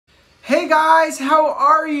Hey guys, how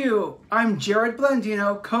are you? I'm Jared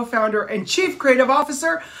Blandino, co-founder and chief creative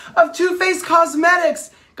officer of Too Faced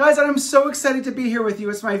Cosmetics. Guys, I'm so excited to be here with you.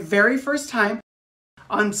 It's my very first time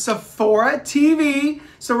on Sephora TV,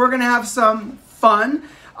 so we're gonna have some fun.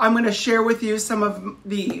 I'm gonna share with you some of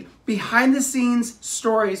the behind the scenes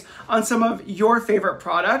stories on some of your favorite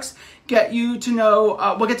products. Get you to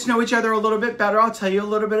know, we'll get to know each other a little bit better. I'll tell you a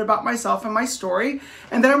little bit about myself and my story.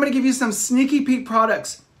 And then I'm gonna give you some sneaky peek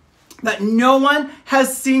products that no one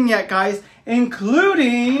has seen yet, guys,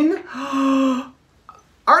 including our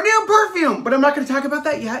new perfume. But I'm not gonna talk about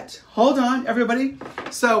that yet. Hold on, everybody.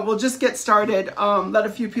 So we'll just get started. Let a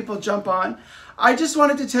few people jump on. I just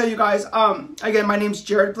wanted to tell you guys, again, my name's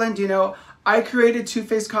Jared Blandino. I created Too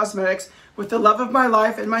Faced Cosmetics with the love of my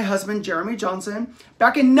life and my husband, Jeremy Johnson,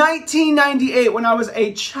 back in 1998 when I was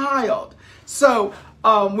a child. So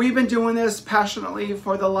we've been doing this passionately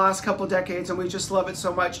for the last couple decades, and we just love it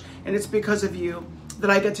so much. And it's because of you that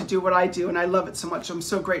I get to do what I do, and I love it so much. I'm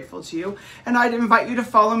so grateful to you. And I'd invite you to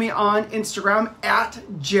follow me on Instagram at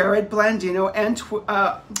Jared Blandino and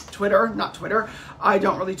Twitter, not Twitter. I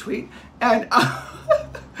don't really tweet. And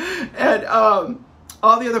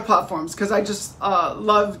all the other platforms, because I just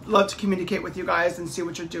love to communicate with you guys and see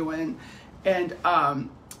what you're doing. And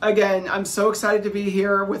again, I'm so excited to be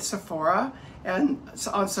here with Sephora and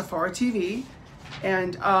on Sephora TV.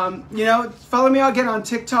 And you know, follow me again on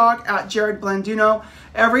TikTok at Jared Blandino.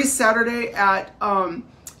 Every Saturday at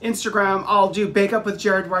Instagram, I'll do Bake Up with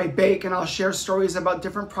Jared, where I bake, and I'll share stories about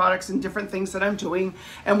different products and different things that I'm doing,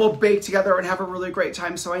 and we'll bake together and have a really great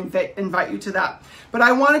time. So I invite you to that. But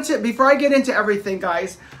I wanted to, before I get into everything,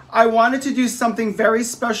 guys, I wanted to do something very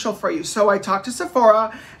special for you. So I talked to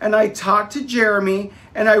Sephora and I talked to Jeremy,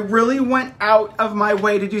 and I really went out of my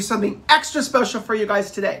way to do something extra special for you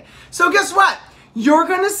guys today. So guess what? You're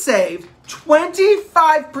gonna save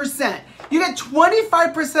 25%. You get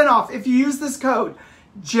 25% off if you use this code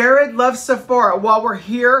Jared Loves Sephora while we're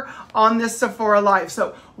here on this Sephora Live.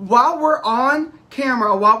 So while we're on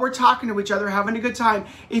camera, while we're talking to each other, having a good time,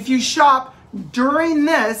 if you shop during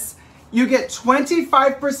this, you get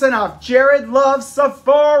 25% off. Jared Loves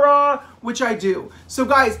Sephora, which I do. So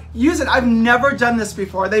guys, use it. I've never done this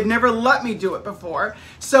before. They've never let me do it before.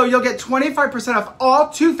 So you'll get 25% off all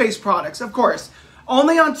Too Faced products, of course.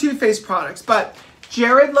 Only on Too Faced products, but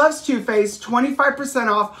Jared Loves Too Faced, 25%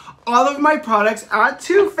 off all of my products at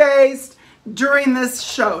Too Faced during this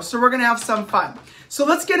show. So we're gonna have some fun. So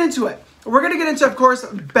let's get into it. We're gonna get into, of course,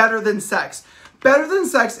 Better Than Sex. Better Than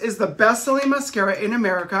Sex is the best-selling mascara in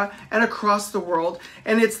America and across the world.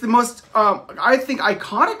 And it's the most, I think,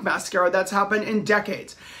 iconic mascara that's happened in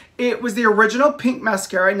decades. It was the original pink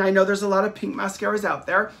mascara, and I know there's a lot of pink mascaras out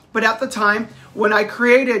there, but at the time when I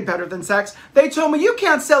created Better Than Sex, they told me, you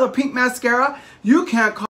can't sell a pink mascara. You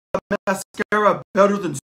can't call a mascara Better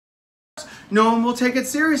Than Sex. No one will take it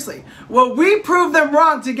seriously. Well, we proved them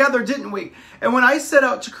wrong together, didn't we? And when I set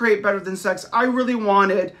out to create Better Than Sex, I really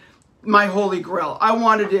wanted my holy grail. I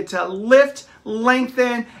wanted it to lift,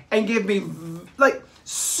 lengthen, and give me like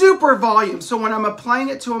super volume. So when I'm applying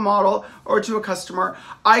it to a model or to a customer,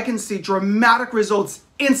 I can see dramatic results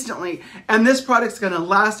instantly. And this product's gonna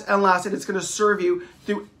last and last, and it's gonna serve you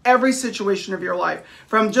through every situation of your life.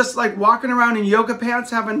 From just like walking around in yoga pants,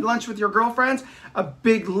 having lunch with your girlfriends, a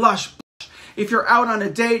big lush blush. If you're out on a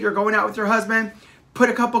date, you're going out with your husband, put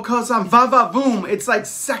a couple coats on, va va boom, it's like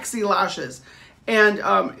sexy lashes. And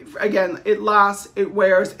again, it lasts, it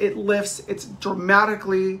wears, it lifts, it's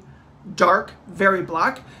dramatically dark, very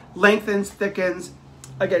black, lengthens, thickens.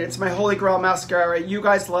 Again, it's my holy grail mascara. You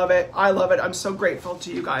guys love it. I love it. I'm so grateful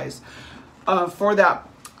to you guys for that.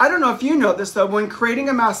 I don't know if you know this though, when creating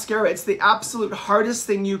a mascara, it's the absolute hardest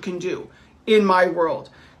thing you can do in my world.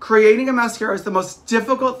 Creating a mascara is the most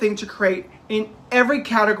difficult thing to create in every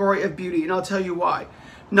category of beauty, and I'll tell you why.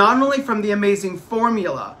 Not only from the amazing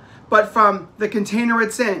formula, but from the container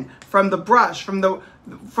it's in, from the brush, from the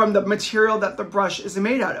material that the brush is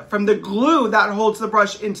made out of, from the glue that holds the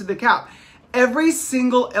brush into the cap. Every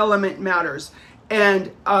single element matters.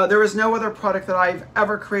 And there is no other product that I've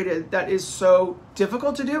ever created that is so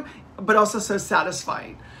difficult to do, but also so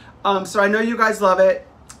satisfying. So I know you guys love it.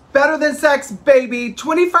 Better Than Sex, baby.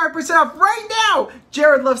 25% off right now.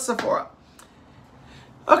 Jared Loves Sephora.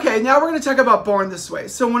 Okay, now we're going to talk about Born This Way.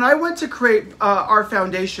 So when I went to create our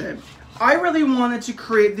foundation, I really wanted to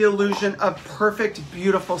create the illusion of perfect,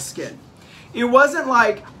 beautiful skin. It wasn't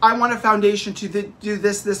like, I want a foundation to do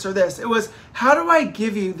this, this, or this. It was, how do I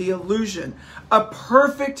give you the illusion of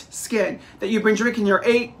perfect skin? That you've been drinking your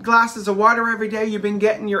 8 glasses of water every day, you've been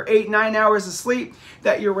getting your 8, 9 hours of sleep,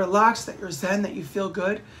 that you're relaxed, that you're zen, that you feel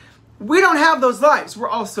good. we don't have those lives. We're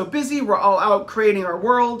all so busy. We're all out creating our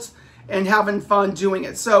worlds and having fun doing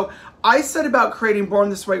it. So I set about creating Born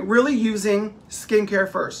This Way, really using skincare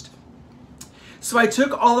first. So I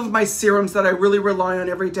took all of my serums that I really rely on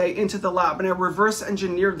every day into the lab, and I reverse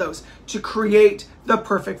engineered those to create the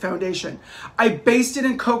perfect foundation. I based it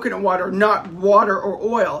in coconut water, not water or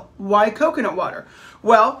oil. Why coconut water?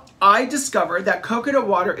 Well, I discovered that coconut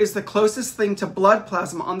water is the closest thing to blood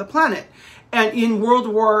plasma on the planet. And in World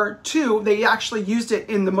War II, they actually used it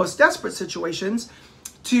in the most desperate situations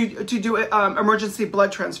to do emergency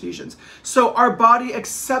blood transfusions. So our body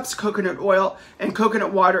accepts coconut oil and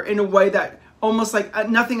coconut water in a way that almost like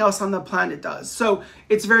nothing else on the planet does. So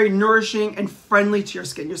it's very nourishing and friendly to your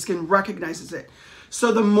skin. Your skin recognizes it.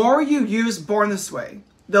 So the more you use Born This Way,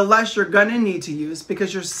 the less you're gonna need to use,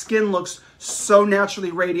 because your skin looks so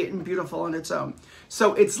naturally radiant and beautiful on its own.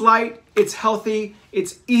 So it's light, it's healthy,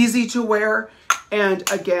 it's easy to wear, and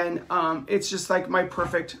again, it's just like my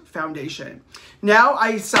perfect foundation. Now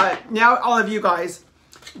all of you guys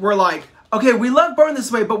were like, okay, we love Born This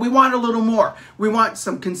Way, but we want a little more. We want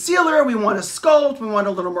some concealer, we want a sculpt, we want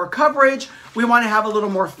a little more coverage, we want to have a little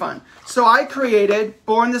more fun. So I created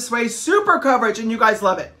Born This Way Super Coverage, and you guys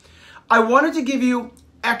love it. I wanted to give you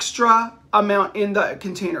extra amount in the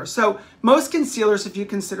container. So most concealers, if you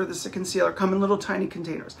consider this a concealer, come in little tiny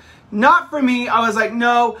containers. Not for me. I was like,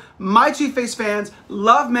 no, my Too Faced fans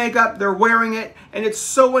love makeup, they're wearing it, and it's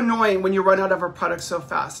so annoying when you run out of our products so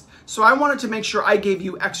fast. So I wanted to make sure I gave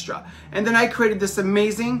you extra. And then I created this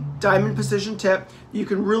amazing diamond precision tip. You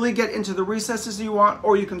can really get into the recesses you want,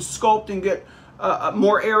 or you can sculpt and get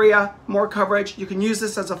more area, more coverage. You can use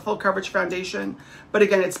this as a full coverage foundation. But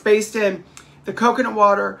again, it's based in the coconut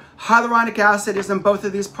water. Hyaluronic acid is in both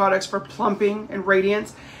of these products for plumping and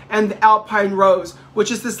radiance. And the Alpine Rose,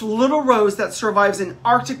 which is this little rose that survives in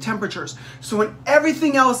Arctic temperatures. So when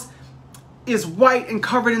everything else is white and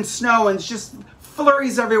covered in snow and it's just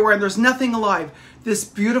flurries everywhere and there's nothing alive, this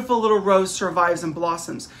beautiful little rose survives and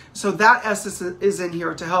blossoms. So that essence is in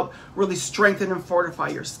here to help really strengthen and fortify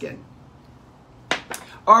your skin.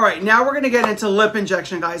 All right, now we're gonna get into lip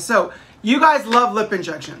injection, guys. So you guys love lip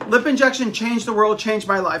injection. Lip injection changed the world, changed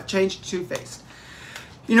my life, changed Too Faced.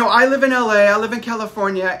 You know, I live in LA, I live in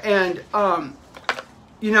California, and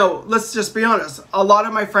you know, let's just be honest. A lot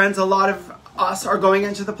of my friends, a lot of us are going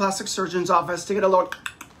into the plastic surgeon's office to get a look.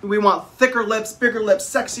 We want thicker lips, bigger lips,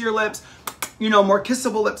 sexier lips, you know, more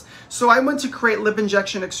kissable lips. So I went to create Lip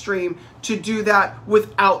Injection Extreme to do that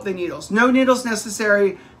without the needles. No needles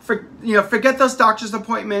necessary. Forget those doctor's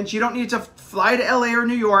appointments. You don't need to fly to LA or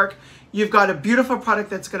New York. You've got a beautiful product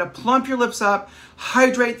that's gonna plump your lips up,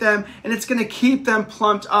 hydrate them, and it's gonna keep them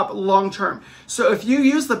plumped up long term. So if you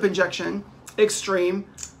use Lip Injection Extreme,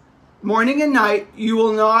 morning and night, you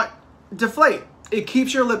will not deflate. It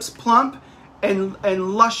keeps your lips plump and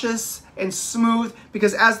luscious and smooth,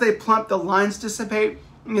 because as they plump, the lines dissipate.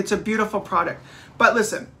 And it's a beautiful product. But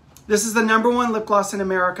listen, this is the #1 lip gloss in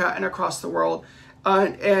America and across the world.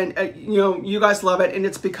 You know, you guys love it, and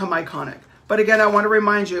it's become iconic. But again, I want to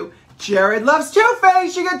remind you, Jared loves Too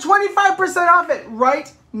Faced. You get 25% off it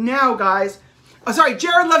right now, guys. Oh, sorry,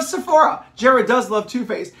 Jared loves Sephora. Jared does love Too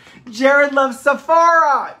Faced. Jared loves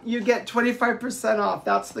Sephora. You get 25% off.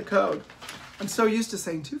 That's the code. I'm so used to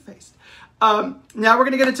saying Too Faced. Now we're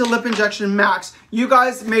gonna get into Lip Injection Max. You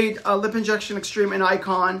guys made Lip Injection Extreme an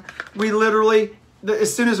icon. We literally,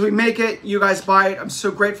 as soon as we make it, you guys buy it. I'm so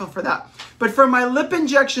grateful for that. But for my lip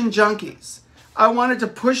injection junkies, I wanted to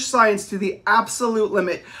push science to the absolute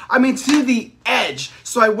limit. I mean, to the edge.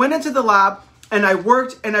 So I went into the lab and I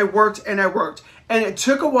worked and I worked and I worked. And it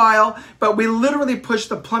took a while, but we literally pushed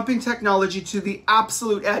the plumping technology to the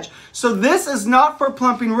absolute edge. So this is not for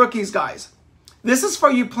plumping rookies, guys. This is for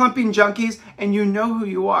you plumping junkies, and you know who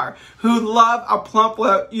you are, who love a plump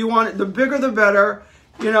lip. You want it, the bigger the better.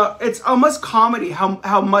 You know, it's almost comedy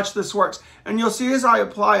how much this works. And you'll see as I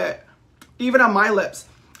apply it, even on my lips,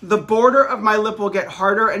 the border of my lip will get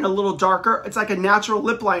harder and a little darker. It's like a natural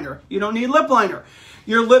lip liner. You don't need lip liner.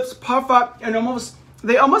 Your lips puff up and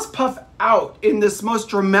they almost puff out in this most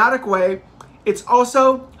dramatic way. It's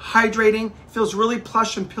also hydrating, feels really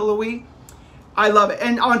plush and pillowy. I love it.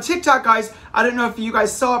 And on TikTok, guys, I don't know if you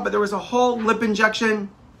guys saw it, but there was a whole lip injection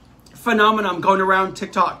phenomenon going around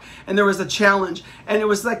TikTok. And there was a challenge. And it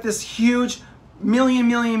was like this huge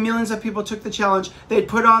millions of people took the challenge. They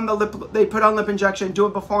put on lip injection, do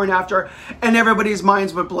it before and after, and everybody's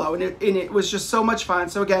minds would blow. And it was just so much fun.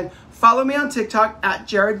 So again, follow me on TikTok at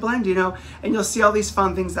Jared Blandino, and you'll see all these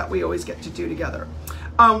fun things that we always get to do together.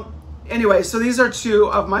 Anyway, so these are two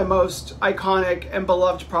of my most iconic and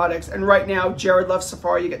beloved products. And right now, Jared loves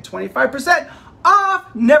Sephora. You get 25%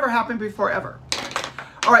 off. Never happened before, ever.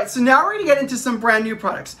 All right, so now we're gonna get into some brand new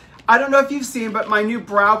products. I don't know if you've seen, but my new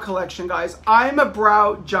brow collection, guys. I'm a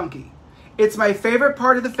brow junkie. It's my favorite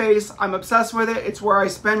part of the face. I'm obsessed with it. It's where I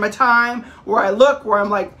spend my time, where I look, where I'm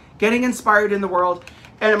like getting inspired in the world.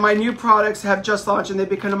 And my new products have just launched and they've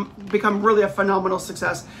become really a phenomenal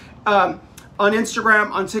success. On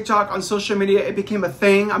Instagram, on TikTok, on social media, it became a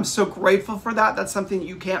thing. I'm so grateful for that. That's something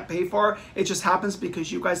you can't pay for. It just happens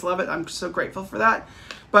because you guys love it. I'm so grateful for that.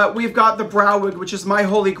 But we've got the brow wig, which is my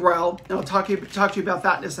holy grail. And I'll talk to you about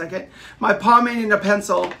that in a second. My pomade and a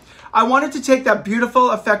pencil. I wanted to take that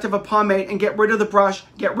beautiful effect of a pomade and get rid of the brush,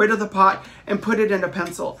 get rid of the pot, and put it in a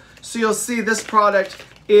pencil. So you'll see this product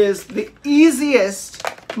is the easiest,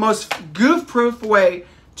 most goof-proof way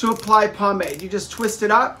to apply pomade. You just twist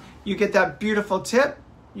it up. You get that beautiful tip.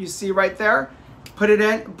 You see right there. Put it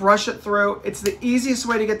in, brush it through. It's the easiest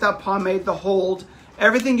way to get that pomade, the hold.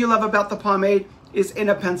 Everything you love about the pomade is in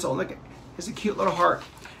a pencil. Look, it's a cute little heart.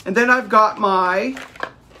 And then I've got my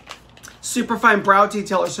superfine brow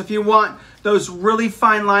detailer. So if you want those really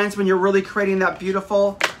fine lines when you're really creating that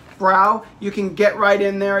beautiful brow, you can get right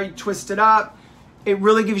in there, you twist it up. It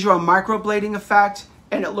really gives you a microblading effect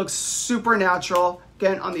and it looks super natural.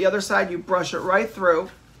 Again, on the other side, you brush it right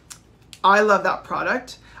through. I love that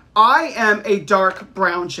product. I am a dark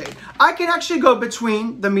brown shade. I can actually go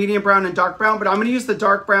between the medium brown and dark brown, but I'm gonna use the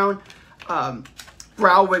dark brown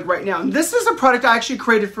brow wig right now. And this is a product I actually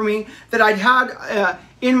created for me that I'd had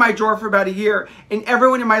in my drawer for about a year, and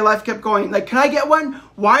everyone in my life kept going, like, can I get one?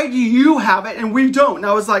 Why do you have it and we don't? And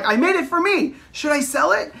I was like, I made it for me. Should I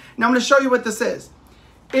sell it? Now I'm gonna show you what this is.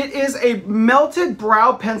 It is a melted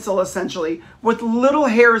brow pencil, essentially, with little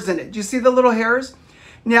hairs in it. Do you see the little hairs?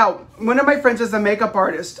 Now, one of my friends is a makeup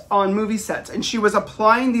artist on movie sets, and she was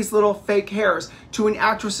applying these little fake hairs to an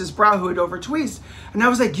actress's brow who had over tweezed. And I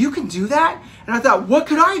was like, you can do that? And I thought, what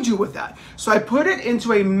could I do with that? So I put it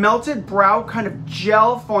into a melted brow kind of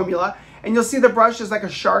gel formula, and you'll see the brush is like a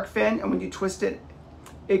shark fin, and when you twist it,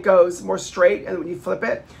 it goes more straight, and when you flip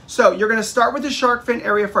it. So you're gonna start with the shark fin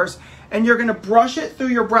area first, and you're gonna brush it through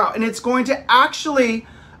your brow, and it's going to actually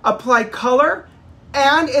apply color,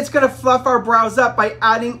 and it's gonna fluff our brows up by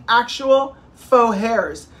adding actual faux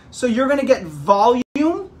hairs. So you're gonna get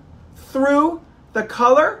volume through the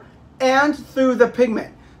color and through the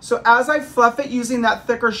pigment. So as I fluff it using that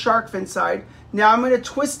thicker shark fin side, now I'm gonna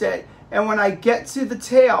twist it, and when I get to the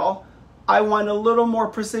tail, I want a little more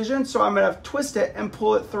precision, so I'm gonna twist it and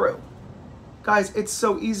pull it through. Guys, it's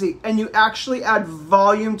so easy, and you actually add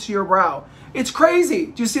volume to your brow. It's crazy.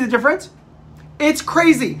 Do you see the difference? It's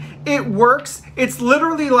crazy. It works. It's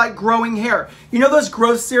literally like growing hair. You know those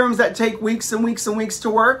growth serums that take weeks and weeks and weeks to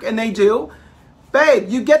work, and they do? Babe,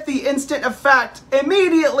 you get the instant effect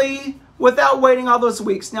immediately without waiting all those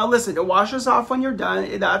weeks. Now listen, it washes off when you're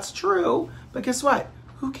done. That's true. But guess what?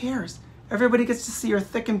 Who cares? Everybody gets to see your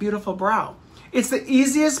thick and beautiful brow. It's the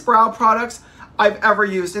easiest brow products I've ever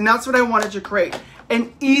used, and that's what I wanted to create.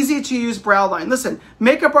 An easy to use brow line. Listen,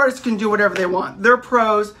 makeup artists can do whatever they want. They're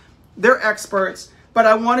pros. They're experts, but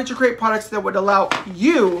I wanted to create products that would allow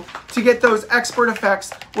you to get those expert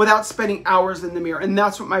effects without spending hours in the mirror. And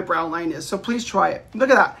that's what my brow line is. So please try it. Look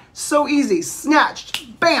at that. So easy.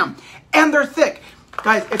 Snatched. Bam. And they're thick.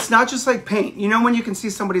 Guys, it's not just like paint. You know when you can see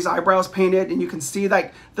somebody's eyebrows painted and you can see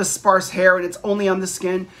like the sparse hair and it's only on the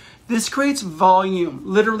skin? This creates volume,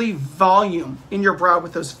 literally volume in your brow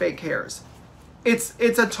with those fake hairs. It's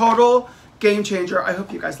a total game changer. I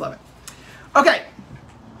hope you guys love it. Okay.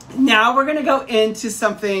 Now we're gonna go into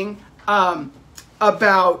something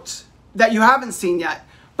about that you haven't seen yet,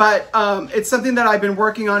 but it's something that I've been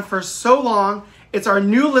working on for so long. It's our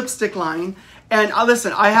new lipstick line. And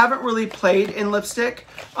listen, I haven't really played in lipstick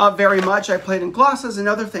very much. I played in glosses and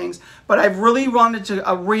other things, but I've really wanted to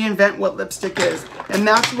reinvent what lipstick is. And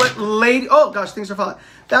that's what oh gosh, things are falling.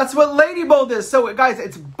 That's what Lady Bold is. So guys,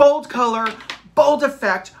 it's bold color, bold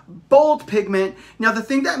effect, bold pigment. Now the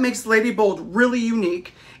thing that makes Lady Bold really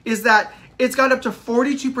unique is that it's got up to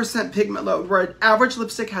 42% pigment load, where an average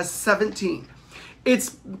lipstick has 17.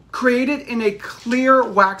 It's created in a clear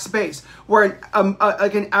wax base, where an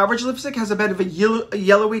average lipstick has a bit of a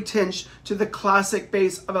yellowy tinge to the classic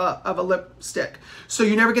base of a lipstick. So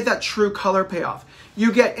you never get that true color payoff.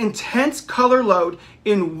 You get intense color load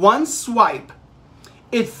in one swipe.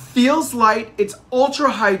 It feels light, it's ultra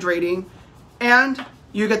hydrating, and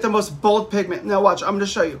you get the most bold pigment. Now watch, I'm gonna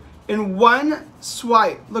show you. In one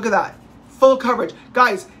swipe, look at that, full coverage.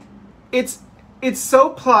 Guys, it's so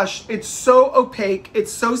plush, it's so opaque,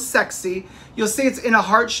 it's so sexy. You'll see it's in a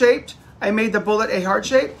heart-shaped. I made the bullet a heart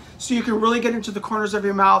shape, so you can really get into the corners of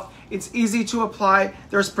your mouth. It's easy to apply,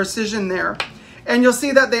 there's precision there. And you'll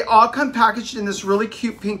see that they all come packaged in this really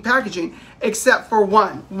cute pink packaging, except for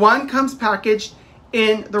one. One comes packaged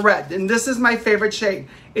in the red, and this is my favorite shade.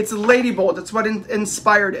 It's Lady Bold. It's what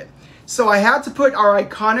inspired it. So I had to put our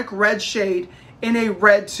iconic red shade in a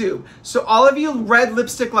red tube. So all of you red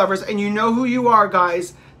lipstick lovers, and you know who you are,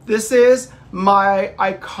 guys, this is my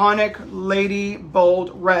iconic Lady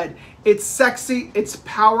Bold red. It's sexy, it's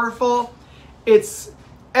powerful, it's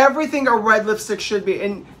everything a red lipstick should be.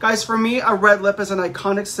 And guys, for me, a red lip is an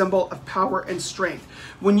iconic symbol of power and strength.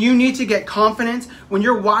 When you need to get confidence, when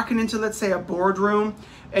you're walking into, let's say, a boardroom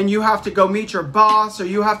and you have to go meet your boss, or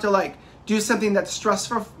you have to like do something that's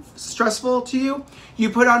stressful to you, you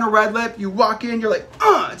put on a red lip, you walk in, you're like,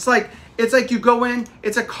 it's like you go in,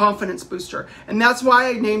 it's a confidence booster. And that's why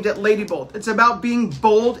I named it Lady Bold. It's about being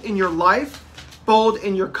bold in your life, bold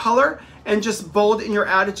in your color, and just bold in your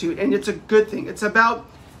attitude. And it's a good thing. It's about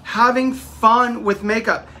having fun with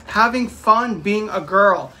makeup, having fun being a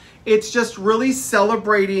girl. It's just really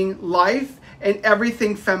celebrating life and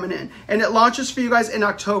everything feminine. And it launches for you guys in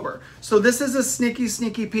October. So this is a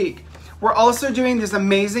sneaky peek. We're also doing these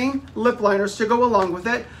amazing lip liners to go along with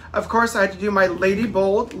it. Of course, I had to do my Lady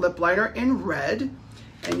Bold lip liner in red.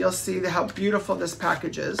 And you'll see how beautiful this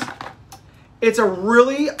package is. It's a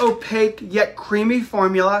really opaque yet creamy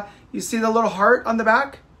formula. You see the little heart on the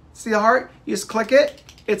back? See the heart? You just click it.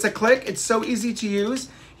 It's a click. It's so easy to use.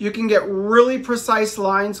 You can get really precise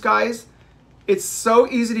lines, guys. It's so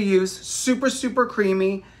easy to use, super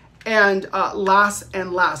creamy, and lasts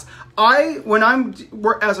and lasts. As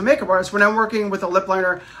a makeup artist, when I'm working with a lip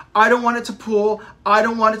liner, I don't want it to pool, I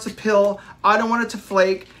don't want it to pill, I don't want it to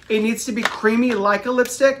flake. It needs to be creamy like a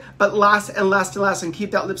lipstick, but last and last and last, and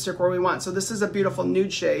keep that lipstick where we want. So this is a beautiful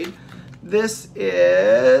nude shade. This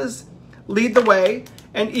is Lead the Way,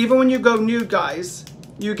 and even when you go nude, guys,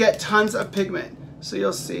 you get tons of pigment. So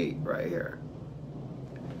you'll see right here.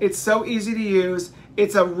 It's so easy to use.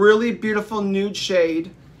 It's a really beautiful nude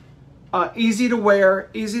shade. Easy to wear,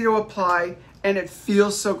 easy to apply, and it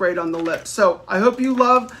feels so great on the lips. So I hope you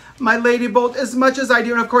love my Lady Bold as much as I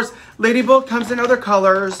do. And of course, Lady Bold comes in other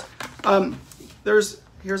colors.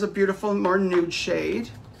 Here's a beautiful, more nude shade.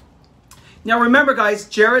 Now remember, guys,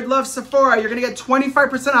 Jared loves Sephora. You're gonna get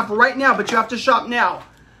 25% off right now, but you have to shop now.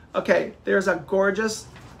 Okay, there's a gorgeous,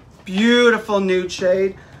 beautiful nude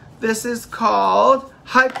shade. This is called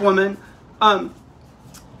Hype Woman.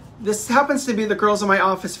 This happens to be the girls in my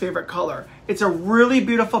office favorite color. It's a really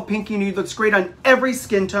beautiful pinky nude, looks great on every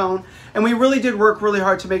skin tone. And we really did work really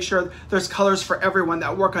hard to make sure there's colors for everyone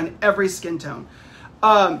that work on every skin tone.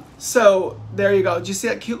 So there you go. Do you see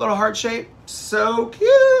that cute little heart shape? So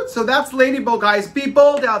cute. So that's Lady Bold, guys. Be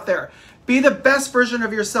bold out there. Be the best version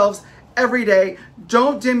of yourselves every day.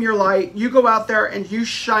 Don't dim your light. You go out there and you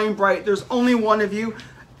shine bright. There's only one of you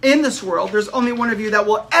in this world. There's only one of you that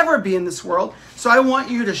will ever be in this world. So I want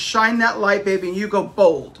you to shine that light, baby, and you go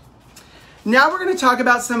bold. Now we're going to talk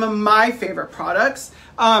about some of my favorite products.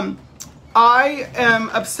 I am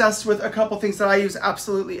obsessed with a couple things that I use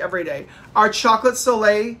absolutely every day. Our Chocolate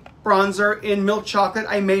Soleil bronzer in milk chocolate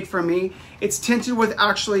I made for me. It's tinted with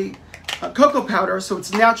actually cocoa powder, so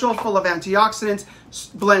it's natural, full of antioxidants,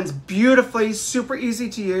 blends beautifully, super easy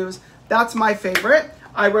to use. That's my favorite.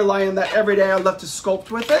 I rely on that every day. I love to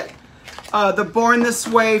sculpt with it. The Born This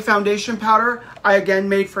Way foundation powder, I again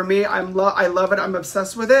made for me. I love it. I'm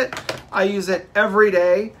obsessed with it. I use it every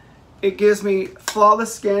day. It gives me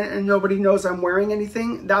flawless skin and nobody knows I'm wearing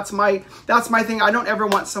anything. That's my thing. I don't ever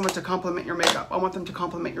want someone to compliment your makeup. I want them to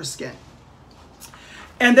compliment your skin.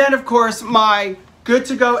 And then of course my Good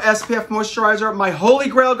To Go SPF moisturizer, my holy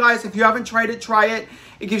grail, guys. If you haven't tried it, try it.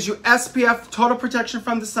 It gives you SPF, total protection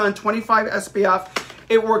from the sun, 25 SPF.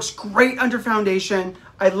 It works great under foundation.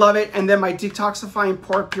 I love it. And then my detoxifying,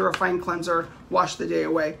 pore purifying cleanser, wash the day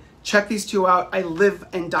away. Check these two out. I live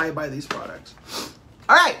and die by these products.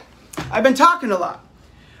 All right, I've been talking a lot.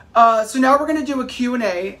 So now we're gonna do a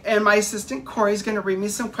Q&A, and my assistant Corey's gonna read me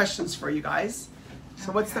some questions for you guys.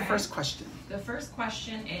 So what's the first question? The first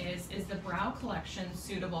question is the brow collection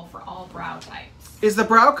suitable for all brow types? Is the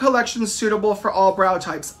brow collection suitable for all brow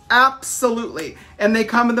types? Absolutely. And they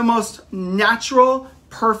come in the most natural,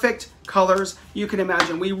 perfect colors you can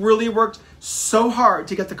imagine. We really worked so hard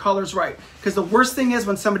to get the colors right, because the worst thing is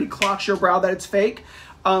when somebody clocks your brow that it's fake.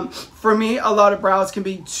 For me, a lot of brows can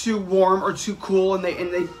be too warm or too cool, and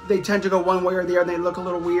they tend to go one way or the other, and they look a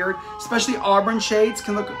little weird. Especially auburn shades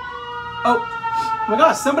can look... Oh my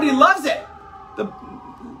gosh, somebody loves it.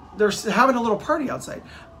 They're having a little party outside.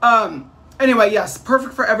 Anyway, yes,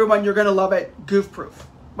 perfect for everyone. You're gonna love it. Goof proof.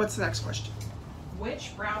 What's the next question?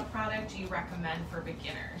 Which brow product do you recommend for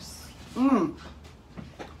beginners?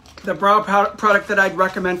 The brow product that I'd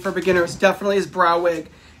recommend for beginners definitely is Brow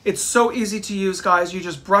Wig. It's so easy to use, guys. You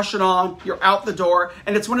just brush it on, you're out the door,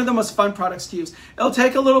 and it's one of the most fun products to use. It'll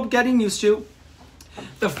take a little getting used to.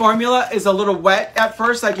 The formula is a little wet at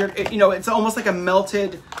first, like it's almost like a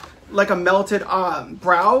melted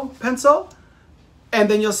brow pencil, and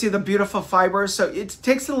then you'll see the beautiful fibers. So it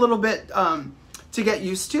takes a little bit to get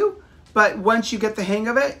used to, but once you get the hang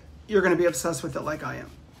of it, you're going to be obsessed with it like I am.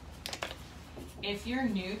 If you're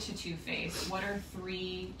new to Too Faced, what are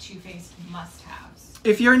 3 Too Faced must-haves?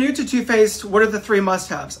 If you're new to Too Faced, what are the 3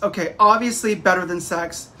 must-haves? Okay, obviously Better Than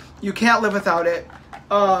Sex. You can't live without it.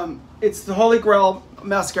 It's the Holy Grail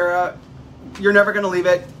mascara. You're never going to leave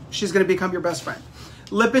it. She's going to become your best friend.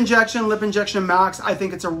 Lip Injection Max. I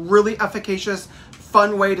think it's a really efficacious,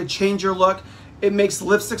 fun way to change your look. It makes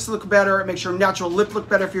lipsticks look better. It makes your natural lip look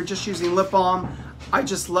better if you're just using lip balm. I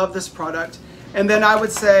just love this product. And then I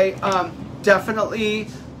would say definitely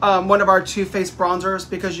one of our Too Faced bronzers,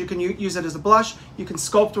 because you can use it as a blush. You can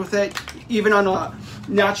sculpt with it. Even on a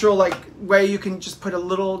natural way, you can just put a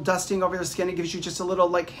little dusting over the skin. It gives you just a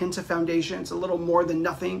little hint of foundation. It's a little more than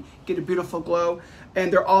nothing. Get a beautiful glow.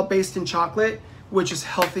 And they're all based in chocolate, which is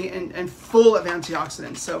healthy and full of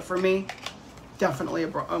antioxidants. So for me, definitely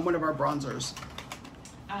one of our bronzers.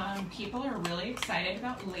 People are really excited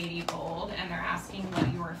about Lady Bold, and they're asking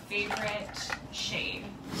what your favorite shade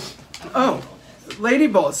of Lady Bold is. Lady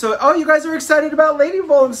Bold. So, you guys are excited about Lady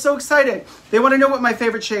Bold. I'm so excited. They want to know what my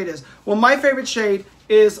favorite shade is. Well, my favorite shade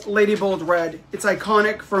is Lady Bold Red. It's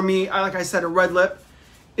iconic for me. Like I said, a red lip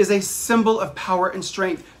is a symbol of power and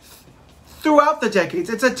strength throughout the decades.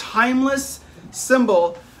 It's a timeless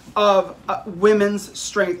symbol of women's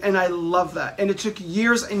strength, and I love that. And it took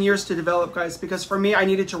years and years to develop, guys, because for me, I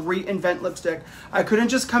needed to reinvent lipstick. I couldn't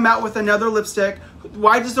just come out with another lipstick.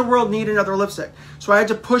 Why does the world need another lipstick? So I had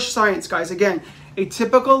to push science, guys. Again, a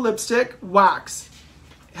typical lipstick wax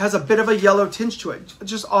has a bit of a yellow tinge to it,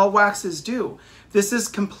 just all waxes do. This is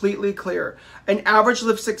completely clear. An average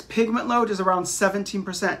lipstick's pigment load is around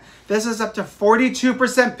 17%. This is up to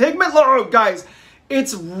 42% pigment load, guys.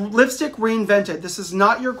 It's lipstick reinvented. This is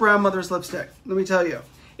not your grandmother's lipstick, let me tell you.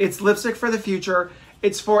 It's lipstick for the future.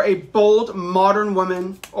 It's for a bold, modern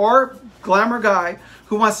woman or glamour guy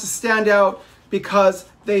who wants to stand out because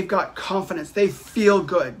they've got confidence. They feel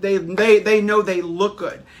good. They know they look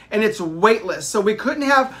good. And it's weightless. So we couldn't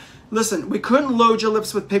load your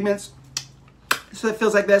lips with pigments so it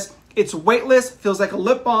feels like this. It's weightless, feels like a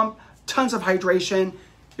lip balm, tons of hydration.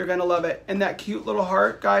 You're gonna love it. And that cute little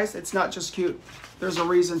heart, guys, it's not just cute. There's a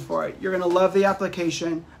reason for it. You're gonna love the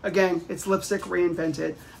application. Again, it's lipstick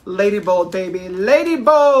reinvented. Lady Bold, baby. Lady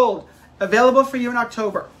Bold! Available for you in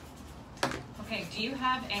October. Okay, do you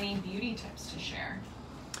have any beauty tips to share?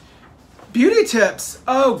 Beauty tips?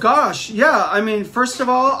 Oh gosh, yeah. I mean, first of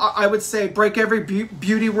all, I would say break every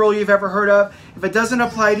beauty rule you've ever heard of. If it doesn't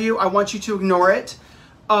apply to you, I want you to ignore it.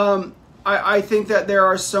 I think that there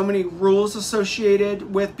are so many rules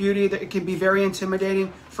associated with beauty that it can be very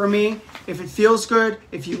intimidating. For me, if it feels good,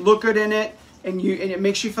 if you look good in it, and it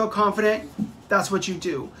makes you feel confident, that's what you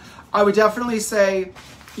do. I would definitely say,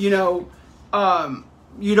 you don't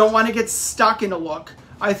want to get stuck in a look.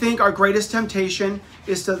 I think our greatest temptation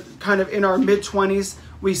is to kind of in our mid-20s,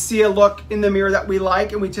 we see a look in the mirror that we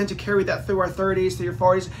like, and we tend to carry that through our 30s, through your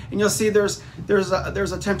 40s, and you'll see there's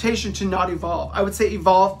a temptation to not evolve. I would say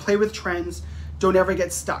evolve, play with trends, don't ever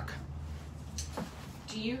get stuck.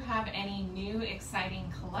 Do you have any new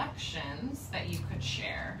exciting collections that you could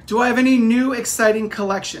share? Do I have any new exciting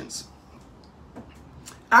collections?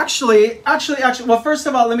 Actually, well, first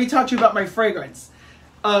of all, let me talk to you about my fragrance.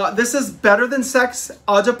 This is Better Than Sex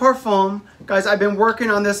Eau de Parfum. Guys, I've been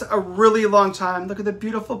working on this a really long time. Look at the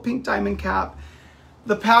beautiful pink diamond cap.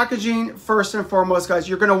 The packaging, first and foremost, guys,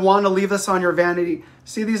 you're going to want to leave this on your vanity.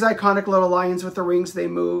 See these iconic little lions with the rings, they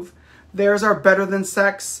move. There's our Better Than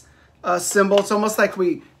Sex symbol. It's almost like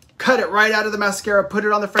we cut it right out of the mascara, put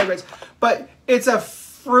it on the fragrance. But it's a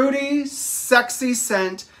fruity, sexy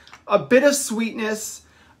scent, a bit of sweetness,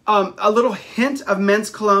 a little hint of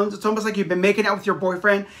men's colognes. It's almost like you've been making out with your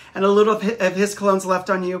boyfriend and a little of his colognes left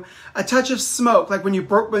on you. A touch of smoke, like when you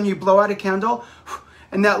blow out a candle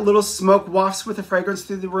and that little smoke wafts with the fragrance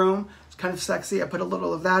through the room. It's kind of sexy. I put a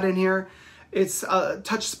little of that in here. It's a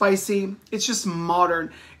touch spicy. It's just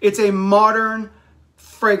modern. It's a modern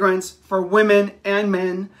fragrance for women and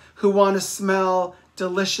men who want to smell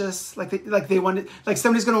delicious, like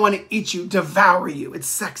somebody's going to want to eat you, devour you. It's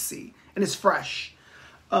sexy and it's fresh.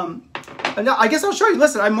 And I guess I'll show you.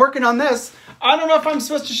 Listen, I'm working on this. I don't know if I'm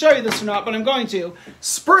supposed to show you this or not, but I'm going to.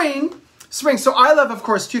 Spring. So I love, of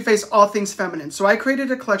course, Too Faced all things feminine. So I created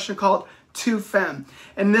a collection called Too Femme.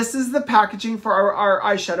 And this is the packaging for our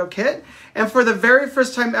eyeshadow kit. And for the very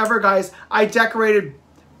first time ever, guys, I decorated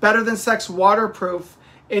Better Than Sex waterproof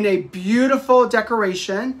in a beautiful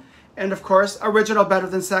decoration. And of course, original Better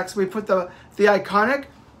Than Sex. We put the iconic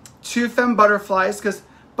Too Femme butterflies, because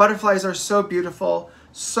butterflies are so beautiful,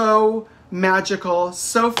 so magical,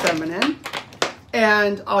 so feminine.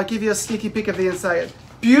 And I'll give you a sneaky peek of the inside.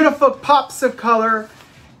 Beautiful pops of color.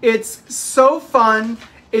 It's so fun.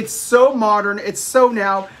 It's so modern. It's so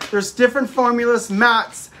now. There's different formulas,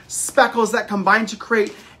 mattes, speckles that combine to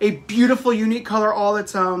create a beautiful, unique color all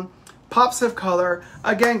its own. Pops of color.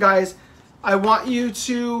 Again, guys, I want you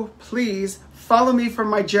to please follow me for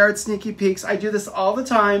my Jared Sneaky Peeks. I do this all the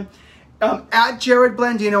time. At Jared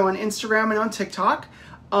Blandino on Instagram and on TikTok.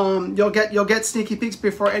 You'll get sneaky peeks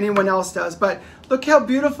before anyone else does. But look how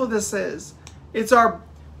beautiful this is. It's our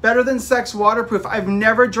Better Than Sex waterproof. I've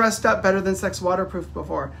never dressed up Better Than Sex waterproof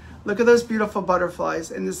before. Look at those beautiful butterflies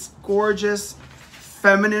in this gorgeous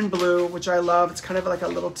feminine blue, which I love. It's kind of like a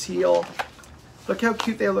little teal. Look how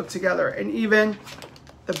cute they look together. And even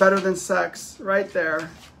the Better Than Sex right there.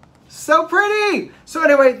 So pretty. So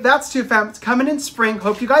anyway, that's Too Femme. It's coming in spring.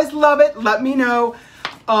 Hope you guys love it. Let me know.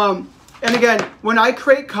 And again, when I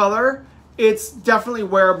create color, it's definitely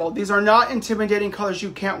wearable. These are not intimidating colors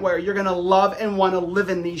you can't wear. You're gonna love and wanna live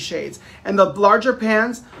in these shades. And the larger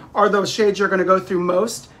pans are those shades you're gonna go through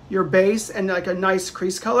most. Your base and like a nice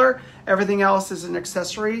crease color. Everything else is an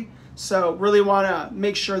accessory. So really wanna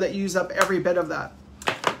make sure that you use up every bit of that.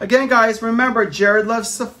 Again, guys, remember, Jared loves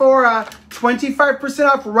Sephora, 25%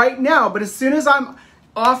 off right now. But as soon as I'm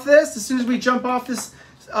off this, as soon as we jump off this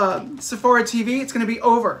Sephora TV, it's gonna be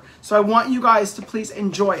over. So I want you guys to please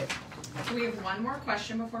enjoy it. We have one more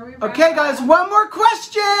question before we wrap Okay, guys, up. one more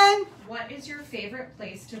question. What is your favorite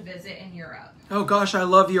place to visit in Europe? Oh gosh, I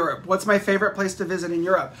love Europe. What's my favorite place to visit in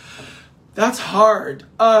Europe? That's hard.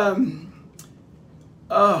 Well,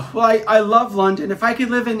 I love London. If I could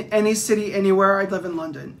live in any city anywhere, I'd live in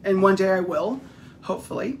London. And one day I will,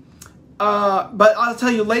 hopefully. But I'll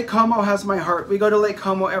tell you, Lake Como has my heart. We go to Lake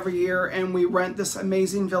Como every year and we rent this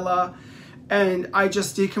amazing villa and I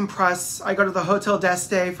just decompress. I go to the Hotel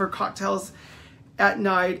d'Este for cocktails at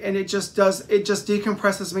night and it just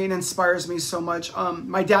decompresses me and inspires me so much.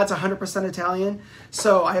 My dad's 100% Italian,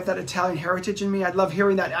 so I have that Italian heritage in me. I love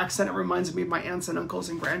hearing that accent. It reminds me of my aunts and uncles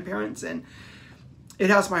and grandparents, and it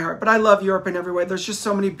has my heart. But I love Europe in every way. There's just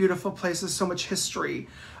so many beautiful places, so much history.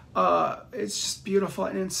 It's just beautiful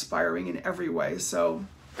and inspiring in every way. So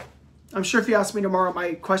I'm sure if you asked me tomorrow,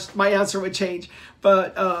 my answer would change,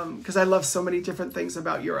 but because I love so many different things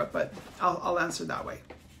about Europe, but I'll answer that way.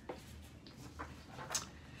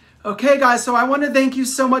 Okay, guys, so I want to thank you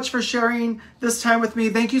so much for sharing this time with me.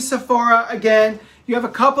 Thank you, Sephora. Again, you have a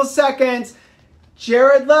couple seconds.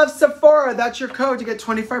 Jared loves Sephora. That's your code to get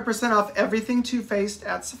 25% off everything Too Faced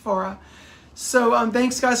at Sephora. So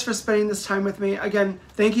thanks, guys, for spending this time with me. Again,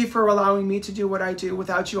 thank you for allowing me to do what I do.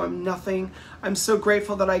 Without you, I'm nothing. I'm so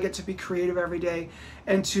grateful that I get to be creative every day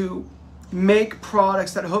and to make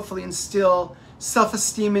products that hopefully instill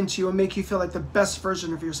self-esteem into you and make you feel like the best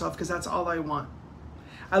version of yourself, because that's all I want.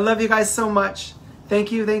 I love you guys so much. Thank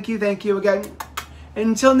you, thank you, thank you again. And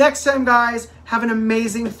until next time, guys, have an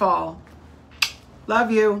amazing fall.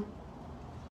 Love you.